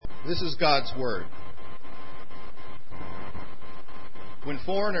This is God's word. When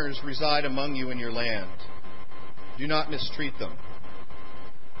foreigners reside among you in your land, do not mistreat them.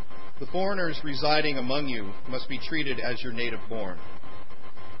 The foreigners residing among you must be treated as your native born.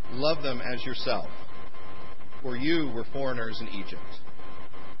 Love them as yourself, for you were foreigners in Egypt.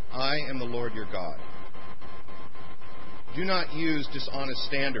 I am the Lord your God. Do not use dishonest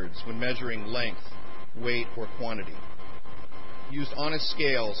standards when measuring length, weight, or quantity. Use honest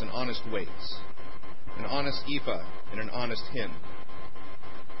scales and honest weights, an honest ephah and an honest hin.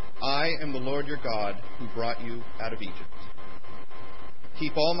 I am the Lord your God who brought you out of Egypt.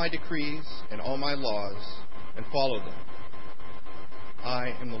 Keep all my decrees and all my laws and follow them.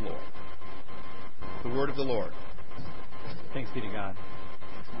 I am the Lord. The word of the Lord. Thanks be to God.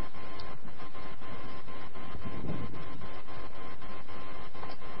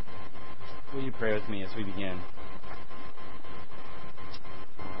 Will you pray with me as we begin?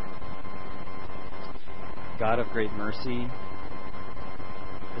 God of great mercy,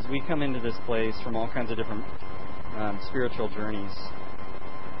 as we come into this place from all kinds of different spiritual journeys,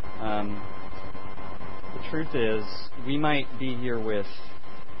 the truth is we might be here with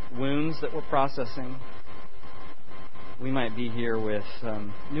wounds that we're processing. We might be here with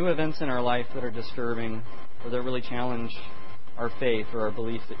new events in our life that are disturbing or that really challenge our faith or our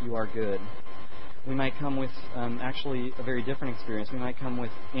belief that you are good. We might come with actually a very different experience. We might come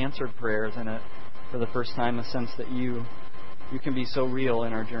with answered prayers and for the first time a sense that you can be so real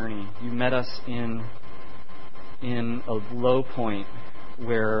in our journey. You met us in a low point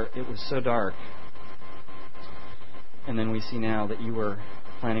where it was so dark. And then we see now that you were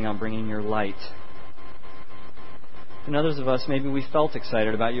planning on bringing your light. And others of us, maybe we felt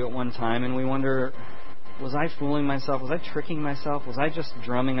excited about you at one time and we wonder, was I fooling myself? Was I tricking myself? Was I just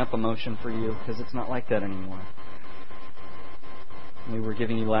drumming up emotion for you? Because it's not like that anymore. We were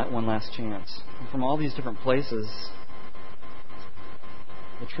giving you one last chance. And from all these different places,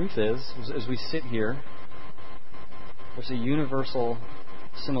 the truth is, as we sit here, there's a universal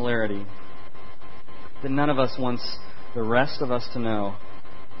similarity that none of us wants the rest of us to know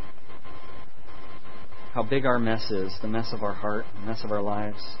how big our mess is, the mess of our heart, the mess of our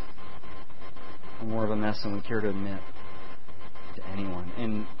lives. We're more of a mess than we care to admit to anyone.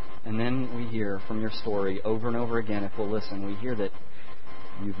 And then we hear from your story over and over again, if we'll listen, we hear that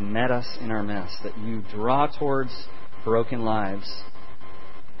you've met us in our mess, that you draw towards broken lives,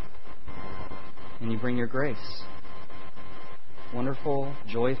 and you bring your grace. Wonderful,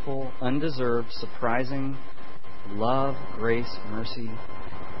 joyful, undeserved, surprising love, grace, mercy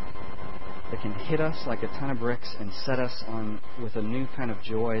that can hit us like a ton of bricks and set us on with a new kind of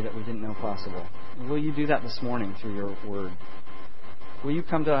joy that we didn't know possible. Will you do that this morning through your word? Will you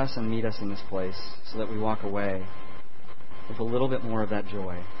come to us and meet us in this place so that we walk away with a little bit more of that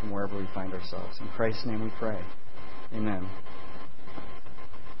joy from wherever we find ourselves? In Christ's name we pray. Amen.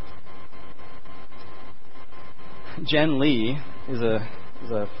 Jen Lee is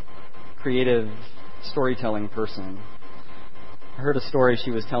a creative storytelling person. I heard a story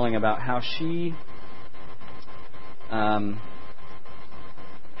she was telling about how she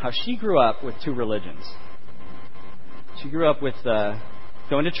grew up with two religions. She grew up with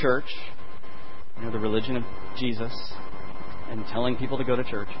going to church, the religion of Jesus, and telling people to go to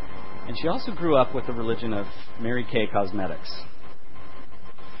church. And she also grew up with the religion of Mary Kay Cosmetics.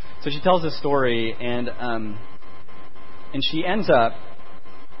 So she tells this story, and she ends up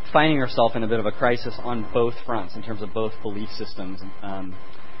finding herself in a bit of a crisis on both fronts in terms of both belief systems.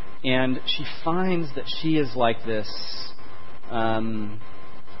 And she finds that she is like this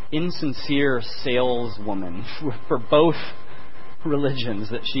insincere saleswoman for both religions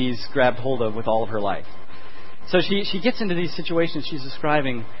that she's grabbed hold of with all of her life. So she gets into these situations. She's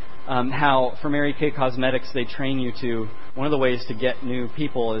describing how for Mary Kay Cosmetics they train you to, one of the ways to get new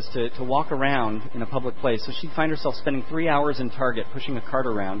people is to walk around in a public place. So she'd find herself spending 3 hours in Target pushing a cart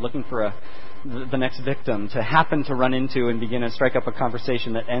around looking for the next victim to happen to run into and begin to strike up a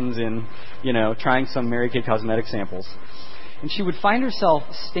conversation that ends in, trying some Mary Kay Cosmetics samples. And she would find herself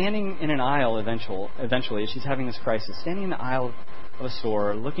standing in an aisle eventually as she's having this crisis, standing in the aisle of a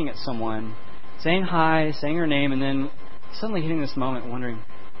store, looking at someone, saying hi, saying her name, and then suddenly hitting this moment wondering,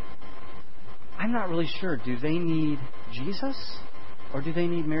 I'm not really sure. Do they need Jesus or do they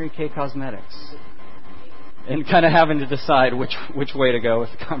need Mary Kay Cosmetics? And kind of having to decide which way to go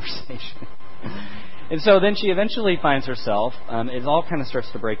with the conversation. And so then she eventually finds herself, it all kind of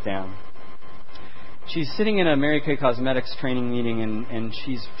starts to break down. She's sitting in a Mary Kay Cosmetics training meeting and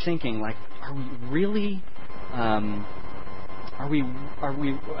she's thinking, are we really are we?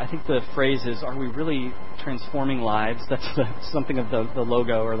 I think the phrase is, are we really transforming lives? That's something of the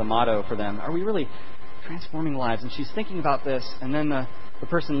logo or the motto for them. Are we really transforming lives? And she's thinking about this, and then the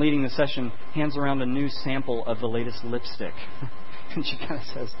person leading the session hands around a new sample of the latest lipstick. And she kind of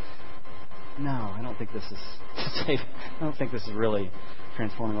says, no, I don't think this is really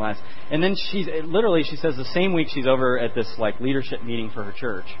transforming lives. And then she says the same week she's over at this leadership meeting for her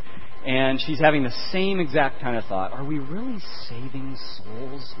church, and she's having the same exact kind of thought. Are we really saving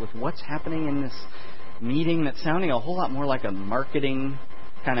souls with what's happening in this meeting that's sounding a whole lot more like a marketing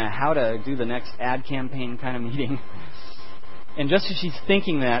kind of how to do the next ad campaign kind of meeting? And just as she's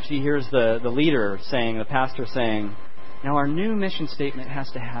thinking that, she hears the pastor saying, now our new mission statement has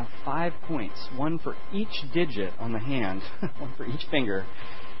to have 5 points, one for each digit on the hand, one for each finger.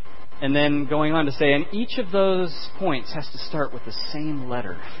 And then going on to say, and each of those points has to start with the same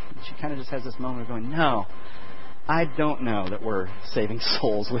letter. And she kind of just has this moment of going, no, I don't know that we're saving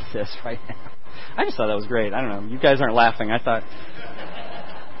souls with this right now. I just thought that was great. I don't know. You guys aren't laughing. I thought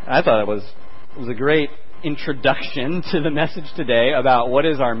it was a great introduction to the message today about what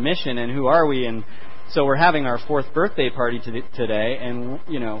is our mission and who are we. And so we're having our 4th birthday party today. And,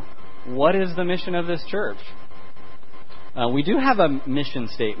 what is the mission of this church? We do have a mission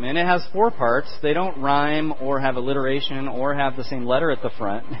statement. It has 4 parts. They don't rhyme or have alliteration or have the same letter at the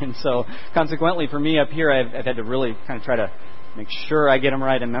front. And so consequently for me up here, I've had to really kind of try to make sure I get them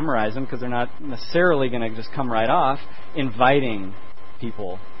right and memorize them, because they're not necessarily going to just come right off. Inviting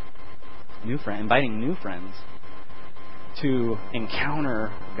people, inviting new friends to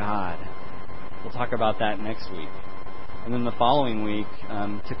encounter God. We'll talk about that next week. And then the following week,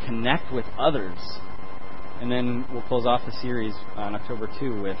 to connect with others. And then we'll close off the series on October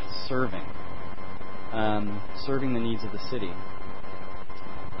 2 with serving. Serving the needs of the city.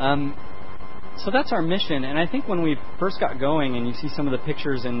 So that's our mission. And I think when we first got going, and you see some of the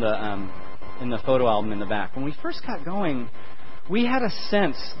pictures in the photo album in the back, when we first got going, we had a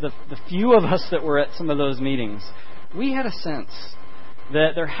sense, the few of us that were at some of those meetings, we had a sense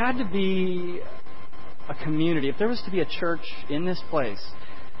that there had to be a community. If there was to be a church in this place,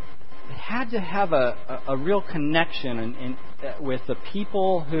 it had to have a real connection with the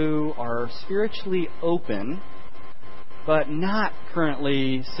people who are spiritually open, but not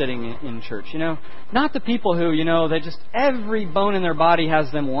currently sitting in church. Not the people who, they just, every bone in their body has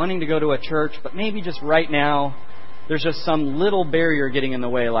them wanting to go to a church, but maybe just right now there's just some little barrier getting in the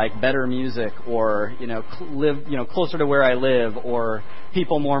way, like better music, or live closer to where I live, or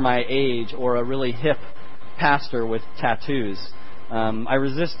people more my age, or a really hip pastor with tattoos. I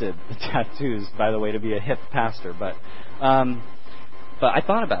resisted the tattoos, by the way, to be a hip pastor, but I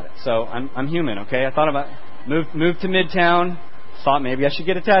thought about it. So I'm human, okay? I thought about moved to Midtown, thought maybe I should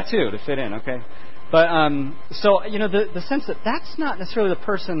get a tattoo to fit in, okay? But so the sense that that's not necessarily the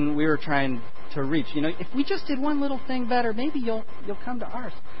person we were trying to reach. If we just did one little thing better, maybe you'll come to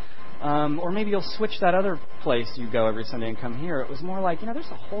ours, or maybe you'll switch that other place you go every Sunday and come here. It was more like there's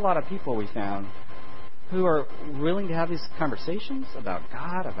a whole lot of people we found who are willing to have these conversations about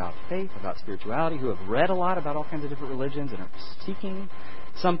God, about faith, about spirituality, who have read a lot about all kinds of different religions and are seeking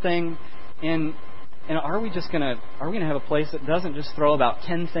something. And are we gonna have a place that doesn't just throw about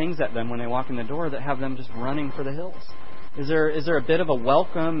 10 things at them when they walk in the door, that have them just running for the hills? Is there a bit of a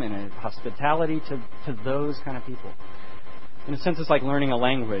welcome and a hospitality to those kind of people? In a sense, it's like learning a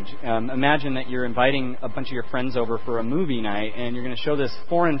language. Imagine that you're inviting a bunch of your friends over for a movie night, and you're going to show this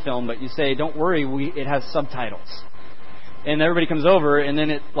foreign film, but you say, don't worry, it has subtitles. And everybody comes over, and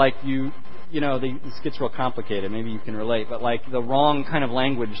then it, this gets real complicated. Maybe you can relate, but the wrong kind of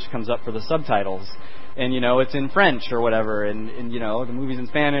language comes up for the subtitles. And, it's in French or whatever, and the movie's in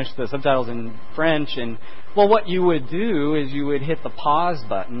Spanish, the subtitles in French, and, well, what you would do is you would hit the pause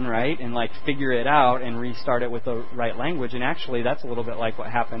button, right, and, figure it out and restart it with the right language. And actually, that's a little bit like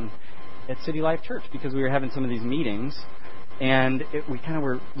what happened at City Life Church, because we were having some of these meetings, and we kind of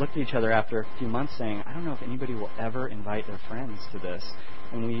were looking at each other after a few months saying, I don't know if anybody will ever invite their friends to this.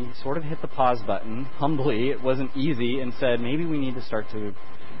 And we sort of hit the pause button, humbly, it wasn't easy, and said, maybe we need to start to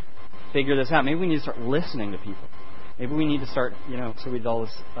figure this out. Maybe we need to start listening to people. Maybe we need to start, so we did all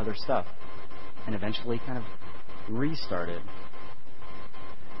this other stuff. And eventually kind of restarted.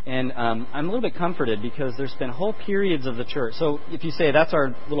 And I'm a little bit comforted because there's been whole periods of the church. So if you say that's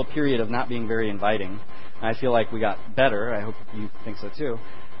our little period of not being very inviting, I feel like we got better. I hope you think so too.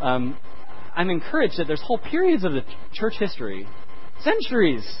 I'm encouraged that there's whole periods of the church history,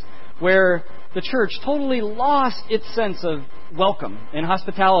 centuries, where the church totally lost its sense of welcome and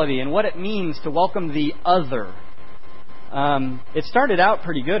hospitality and what it means to welcome the other. It started out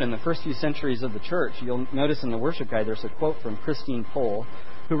pretty good in the first few centuries of the church. You'll notice in the worship guide there's a quote from Christine Pohl,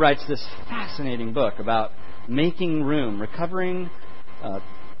 who writes this fascinating book about making room, recovering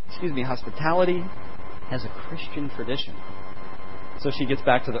hospitality as a Christian tradition. So she gets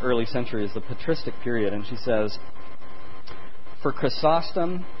back to the early centuries, the patristic period, and she says, for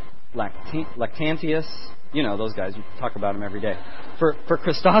Chrysostom, Lactantius, you know those guys, you talk about them every day. For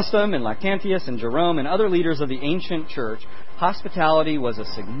Chrysostom and Lactantius and Jerome and other leaders of the ancient church, hospitality was a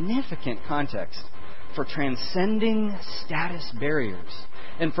significant context for transcending status barriers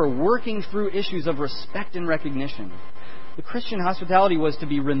and for working through issues of respect and recognition. The Christian hospitality was to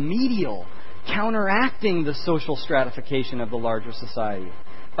be remedial, counteracting the social stratification of the larger society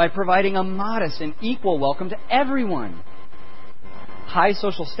by providing a modest and equal welcome to everyone. High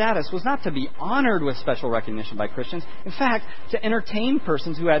social status was not to be honored with special recognition by Christians. In fact, to entertain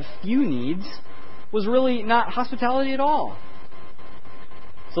persons who had few needs was really not hospitality at all.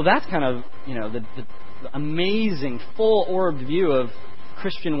 So that's kind of, the amazing, full-orbed view of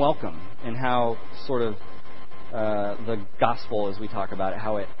Christian welcome and how sort of the gospel, as we talk about it,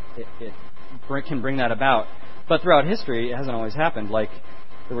 how it can bring that about. But throughout history, it hasn't always happened. Like,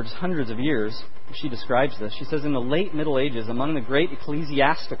 there were just hundreds of years. She describes this. She says, in the late Middle Ages, among the great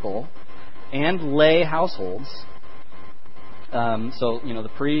ecclesiastical and lay households, the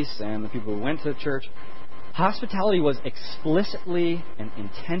priests and the people who went to church, hospitality was explicitly and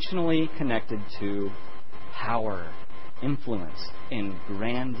intentionally connected to power, influence, and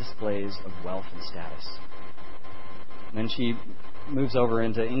grand displays of wealth and status. And then she moves over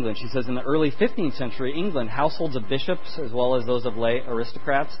into England. She says, in the early 15th century England, households of bishops as well as those of lay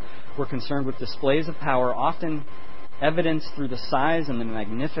aristocrats were concerned with displays of power, often evidenced through the size and the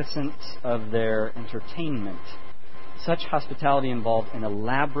magnificence of their entertainment. Such hospitality involved an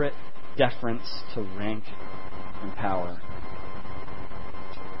elaborate deference to rank and power.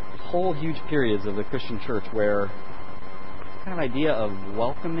 Whole huge periods of the Christian church where kind of idea of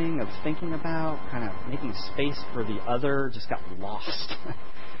welcoming, of thinking about, kind of making space for the other just got lost.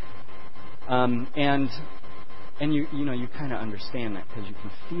 And you kind of understand that because you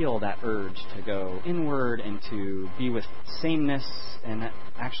can feel that urge to go inward and to be with sameness, and that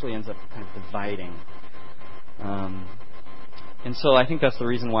actually ends up kind of dividing. And so I think that's the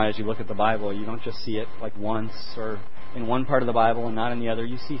reason why, as you look at the Bible, you don't just see it like once or in one part of the Bible and not in the other.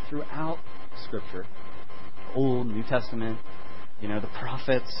 You see throughout Scripture, Old, New Testament, the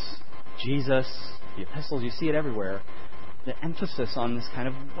prophets, Jesus, the epistles, you see it everywhere. The emphasis on this kind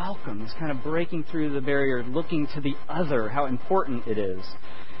of welcome, this kind of breaking through the barrier, looking to the other, how important it is.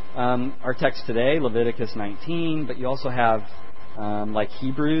 Our text today, Leviticus 19, but you also have like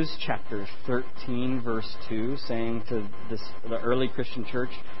Hebrews chapter 13, verse 2, saying to the early Christian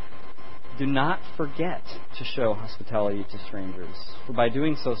church, do not forget to show hospitality to strangers. For by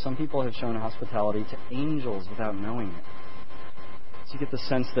doing so, some people have shown hospitality to angels without knowing it. So you get the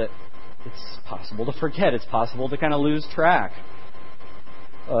sense that it's possible to forget. It's possible to kind of lose track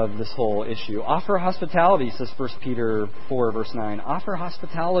of this whole issue. Offer hospitality, says 1 Peter 4, verse 9. Offer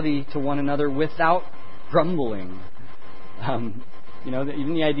hospitality to one another without grumbling.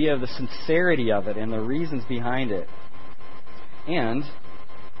 Even the idea of the sincerity of it and the reasons behind it. And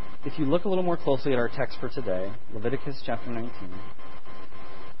if you look a little more closely at our text for today, Leviticus chapter 19,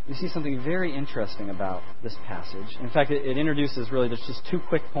 you see something very interesting about this passage. In fact, it introduces really, there's just 2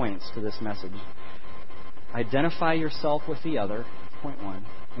 quick points to this message. Identify yourself with the other, point 1.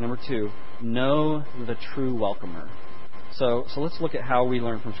 And number 2, know the true welcomer. So let's look at how we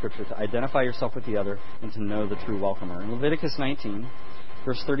learn from Scripture to identify yourself with the other and to know the true welcomer. In Leviticus 19,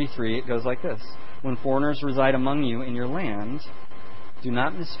 verse 33, it goes like this. When foreigners reside among you in your land, do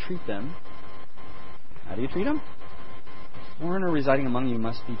not mistreat them. How do you treat them? A foreigner residing among you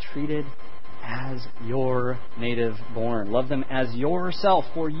must be treated as your native born. Love them as yourself,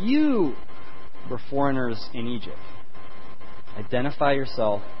 for you were foreigners in Egypt. Identify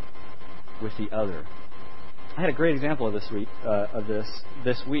yourself with the other. I had a great example of this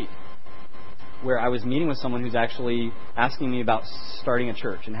week, where I was meeting with someone who's actually asking me about starting a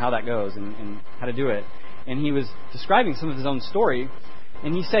church and how that goes and how to do it. And he was describing some of his own story,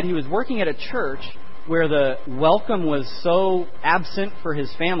 and he said he was working at a church where the welcome was so absent for his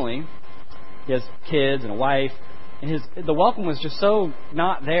family. He has kids and a wife, and the welcome was just so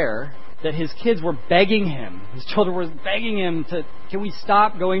not there that his kids were begging him. His children were begging him can we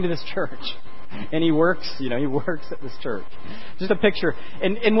stop going to this church? And he works at this church. Just a picture.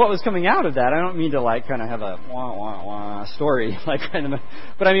 And what was coming out of that, I don't mean to like kind of have a wah, wah, wah story, but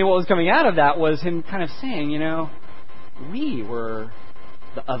I mean what was coming out of that was him kind of saying, we were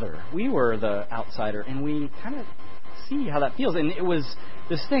the other. We were the outsider. And we kind of see how that feels. And it was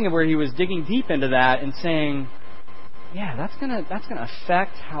this thing where he was digging deep into that and saying, yeah, that's gonna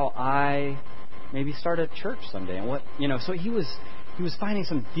affect how I maybe start a church someday. And what, so he was finding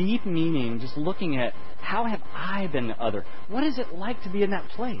some deep meaning just looking at how have I been the other? What is it like to be in that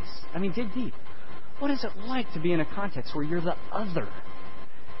place? I mean, dig deep. What is it like to be in a context where you're the other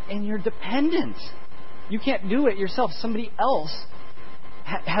and you're dependent? You can't do it yourself. Somebody else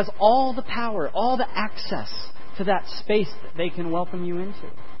has all the power, all the access to that space that they can welcome you into.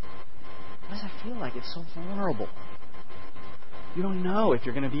 What does that feel like? It's so vulnerable. You don't know if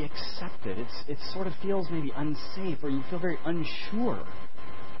you're going to be accepted. It sort of feels maybe unsafe, or you feel very unsure.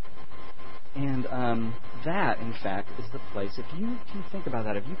 And that, in fact, is the place. If you can think about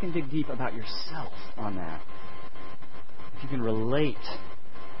that, if you can dig deep about yourself on that, if you can relate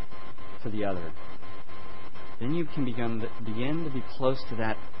to the other, then you can begin to be close to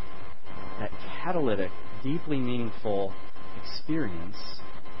that catalytic, deeply meaningful experience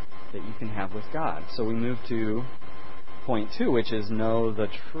that you can have with God. So we move to point 2, which is know the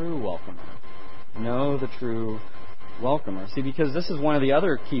true welcomer. Know the true welcomer. See, because this is one of the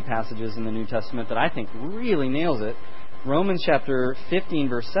other key passages in the New Testament that I think really nails it. Romans chapter 15,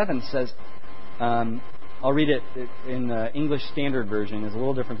 verse 7 says, I'll read it in the English Standard Version. It's a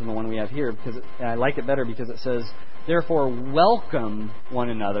little different than the one we have here, because I like it better because it says, therefore welcome one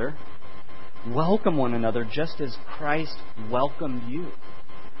another. Welcome one another just as Christ welcomed you.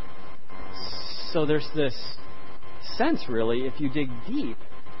 So there's this sense, really, if you dig deep,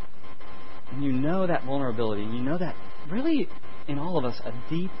 and you know that vulnerability, and you know that really in all of us a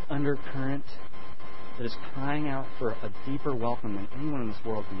deep undercurrent that is crying out for a deeper welcome than anyone in this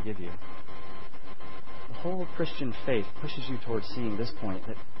world can give you. The whole Christian faith pushes you towards seeing this point,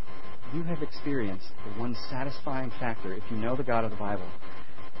 that you have experienced the one satisfying factor. If you know the God of the Bible,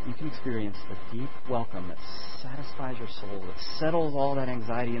 you can experience the deep welcome that satisfies your soul, that settles all that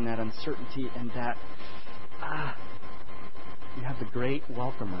anxiety and that uncertainty, and that you have the great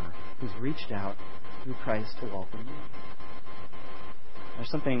welcomer who's reached out through Christ to welcome you. There's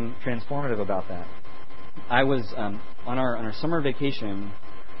something transformative about that. I was on our summer vacation.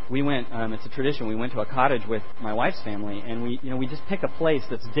 We went. It's a tradition. We went to a cottage with my wife's family, and we just pick a place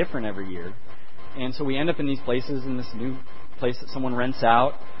that's different every year. And so we end up in these places, in this new place that someone rents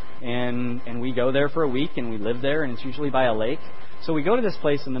out, and we go there for a week, and we live there, and it's usually by a lake. So we go to this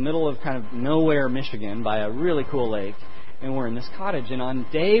place in the middle of kind of nowhere, Michigan, by a really cool lake, and we're in this cottage. And on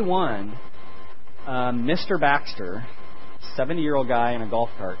day one, Mr. Baxter, 70-year-old guy in a golf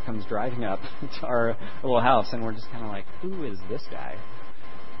cart, comes driving up to our little house, and we're just kind of like, who is this guy?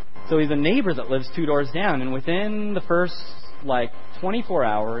 So he's a neighbor that lives 2 doors down, and within the first 24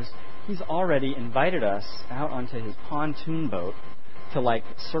 hours, he's already invited us out onto his pontoon boat to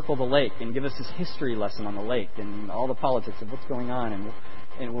circle the lake and give us his history lesson on the lake and all the politics of what's going on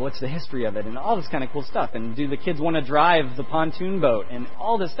and what's the history of it and all this kind of cool stuff. And do the kids want to drive the pontoon boat and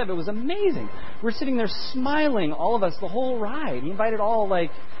all this stuff. It was amazing. We're sitting there smiling, all of us, the whole ride. He invited all, I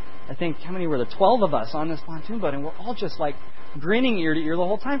think, how many were there? 12 of us on this pontoon boat, and we're all just grinning ear to ear the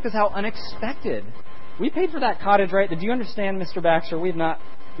whole time because how unexpected. We paid for that cottage, right? Did you understand, Mr. Baxter?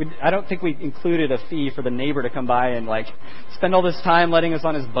 I don't think we included a fee for the neighbor to come by and spend all this time letting us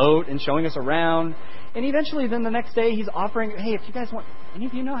on his boat and showing us around. And eventually, then the next day, he's offering, hey, if you guys want, any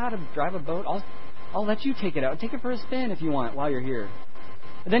of you know how to drive a boat? I'll let you take it out. Take it for a spin if you want while you're here.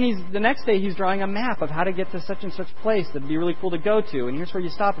 And then the next day he's drawing a map of how to get to such and such place that'd be really cool to go to. And here's where you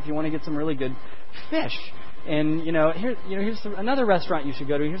stop if you want to get some really good fish. And here's another restaurant you should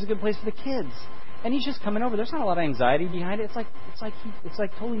go to. Here's a good place for the kids. And he's just coming over. There's not a lot of anxiety behind it. It's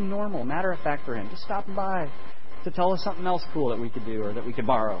like totally normal, matter of fact for him. Just stopping by to tell us something else cool that we could do or that we could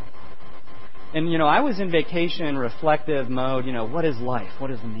borrow. And I was in vacation, reflective mode. What is life? What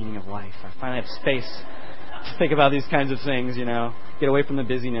is the meaning of life? I finally have space to think about these kinds of things. Get away from the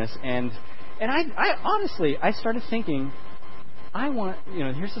busyness. And I honestly started thinking, I want.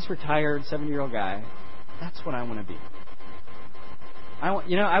 Here's this retired 70-year-old guy. That's what I want to be. I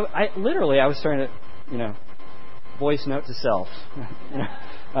was starting to, voice note to self,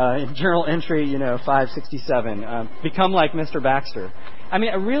 journal entry, 567, become like Mr. Baxter. I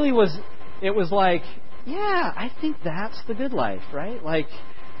mean, it was like, yeah, I think that's the good life, right?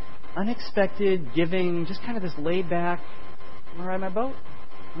 Unexpected, giving, just kind of this laid back, I'm going to ride my boat,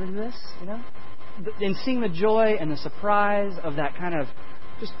 I'm going to do this, and seeing the joy and the surprise of that kind of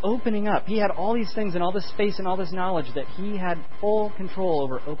just opening up. He had all these things and all this space and all this knowledge that he had full control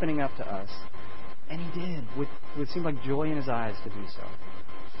over opening up to us. And he did, with what seemed like joy in his eyes to do so.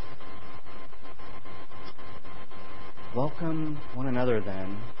 Welcome one another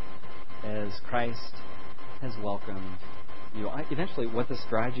then, as Christ has welcomed you. Eventually, what this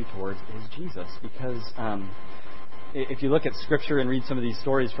drives you towards is Jesus, because if you look at Scripture and read some of these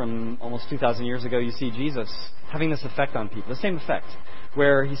stories from almost 2,000 years ago, you see Jesus having this effect on people, the same effect,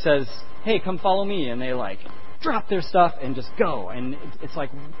 where he says, hey, come follow me, and they drop their stuff and just go. And it's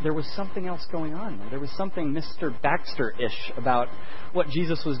like there was something else going on there. There was something Mr. Baxter-ish about what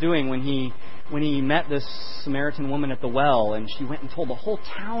Jesus was doing when he met this Samaritan woman at the well, and she went and told the whole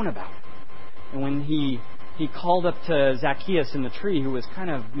town about it. And when he called up to Zacchaeus in the tree, who was kind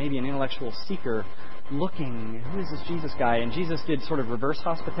of maybe an intellectual seeker, looking, who is this Jesus guy? And Jesus did sort of reverse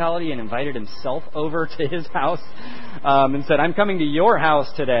hospitality and invited himself over to his house and said, I'm coming to your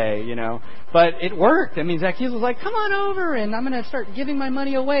house today, But it worked. I mean, Zacchaeus was like, come on over, and I'm going to start giving my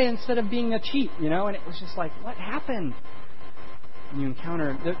money away instead of being a cheat, And it was just like, what happened? And you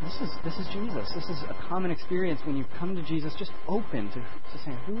encounter, this is Jesus. This is a common experience when you come to Jesus, just open to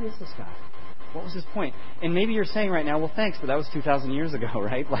saying, who is this guy? What was his point? And maybe you're saying right now, well, thanks, but that was 2,000 years ago,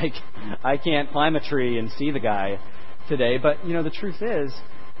 right? I can't climb a tree and see the guy today. But, the truth is,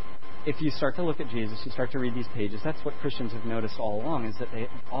 if you start to look at Jesus, you start to read these pages, that's what Christians have noticed all along, is that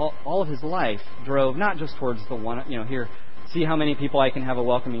all of his life drove not just towards the one, here, see how many people I can have a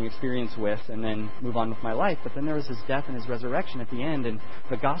welcoming experience with and then move on with my life. But then there was his death and his resurrection at the end. And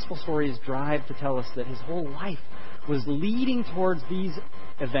the gospel stories drive to tell us that his whole life was leading towards these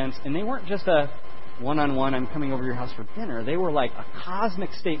events, and they weren't just a one-on-one, I'm coming over to your house for dinner. They were like a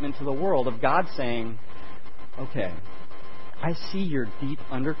cosmic statement to the world of God saying, okay, I see your deep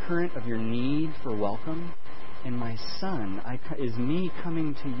undercurrent of your need for welcome, and my son is me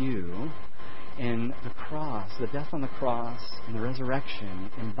coming to you, and the cross, the death on the cross, and the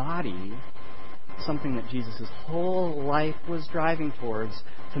resurrection embody something that Jesus' whole life was driving towards,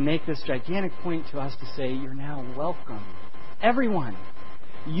 to make this gigantic point to us to say, you're now welcome. Everyone.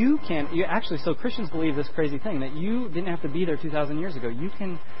 So Christians believe this crazy thing, that you didn't have to be there 2,000 years ago. You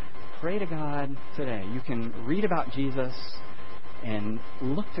can pray to God today. You can read about Jesus and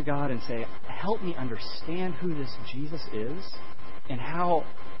look to God and say, help me understand who this Jesus is and how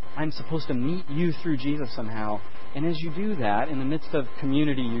I'm supposed to meet you through Jesus somehow. And as you do that, in the midst of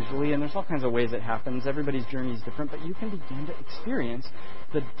community usually, and there's all kinds of ways it happens, everybody's journey is different, but you can begin to experience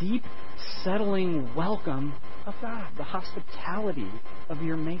the deep, settling welcome of God, the hospitality of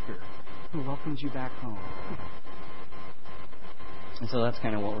your Maker who welcomes you back home. And so that's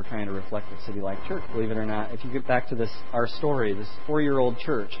kind of what we're trying to reflect at City Life Church, believe it or not. If you get back to our story, this 4-year-old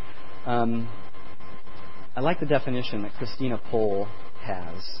church, I like the definition that Christina Pohl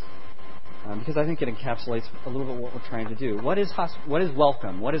has, because I think it encapsulates a little bit what we're trying to do. What is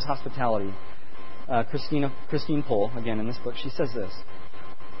welcome? What is hospitality? Christine Pohl, again in this book, she says this: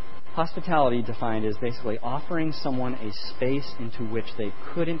 hospitality defined is basically offering someone a space into which they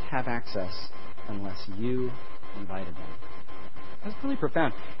couldn't have access unless you invited them. That's really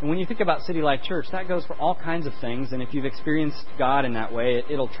profound. And when you think about City Life Church, that goes for all kinds of things. And if you've experienced God in that way,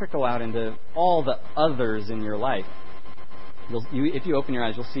 it'll trickle out into all the others in your life. If you open your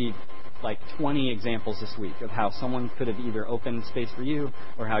eyes, you'll see 20 examples this week of how someone could have either opened space for you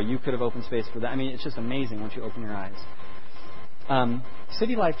or how you could have opened space for them. I mean, it's just amazing once you open your eyes.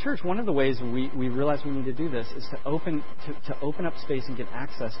 City Life Church, one of the ways we realize we need to do this is to open up space and give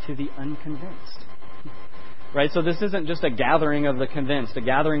access to the unconvinced. Right? So this isn't just a gathering of the convinced, a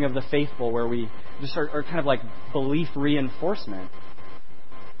gathering of the faithful where we just are kind of like belief reinforcement.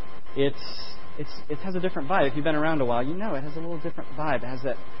 It has a different vibe. If you've been around a while, you know it has a little different vibe. It has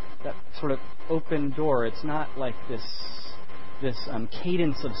that sort of open door. It's not like this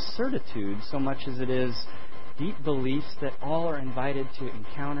cadence of certitude so much as it is deep beliefs that all are invited to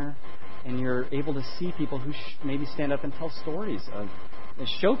encounter, and you're able to see people who maybe stand up and tell stories of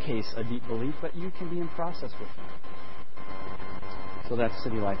showcase a deep belief, but you can be in process with them. So that's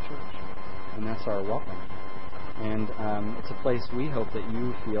City Life Church, and that's our welcome. And it's a place we hope that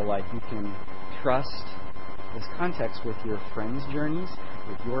you feel like you can trust this context with your friends' journeys,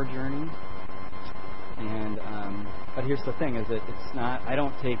 with your journey. And but here's the thing: is that it's not. I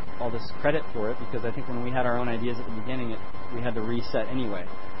don't take all this credit for it, because I think when we had our own ideas at the beginning, we had to reset anyway.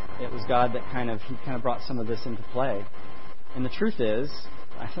 It was God that kind of brought some of this into play. And the truth is,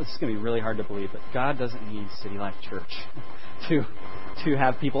 this is going to be really hard to believe, but God doesn't need City Life Church to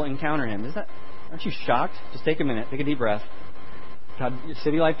have people encounter Him. Aren't you shocked? Just take a minute, take a deep breath.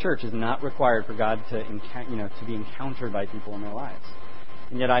 City Life Church is not required for God to be encountered by people in their lives.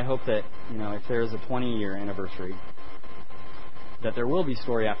 And yet I hope that, if there is a 20-year anniversary, that there will be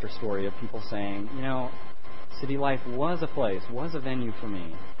story after story of people saying, City Life was a venue for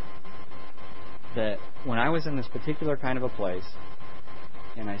me, that when I was in this particular kind of a place,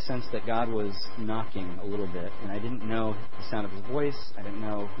 and I sensed that God was knocking a little bit, and I didn't know the sound of his voice. I didn't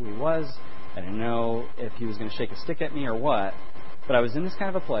know who he was. I didn't know if he was going to shake a stick at me or what. But I was in this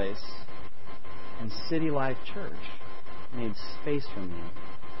kind of a place, and City Life Church made space for me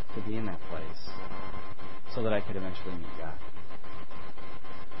to be in that place so that I could eventually meet God.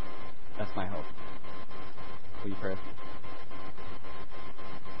 That's my hope. Will you pray with me?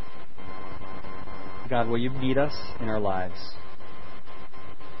 God, will you meet us in our lives?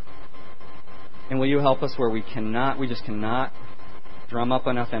 And will you help us where we just cannot drum up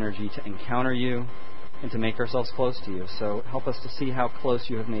enough energy to encounter you and to make ourselves close to you. So help us to see how close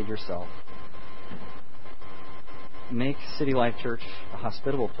you have made yourself. Make City Life Church a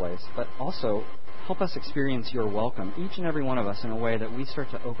hospitable place, but also help us experience your welcome, each and every one of us, in a way that we start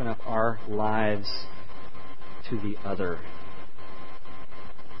to open up our lives to the other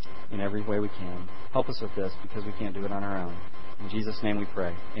in every way we can. Help us with this, because we can't do it on our own. In Jesus' name we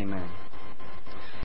pray. Amen.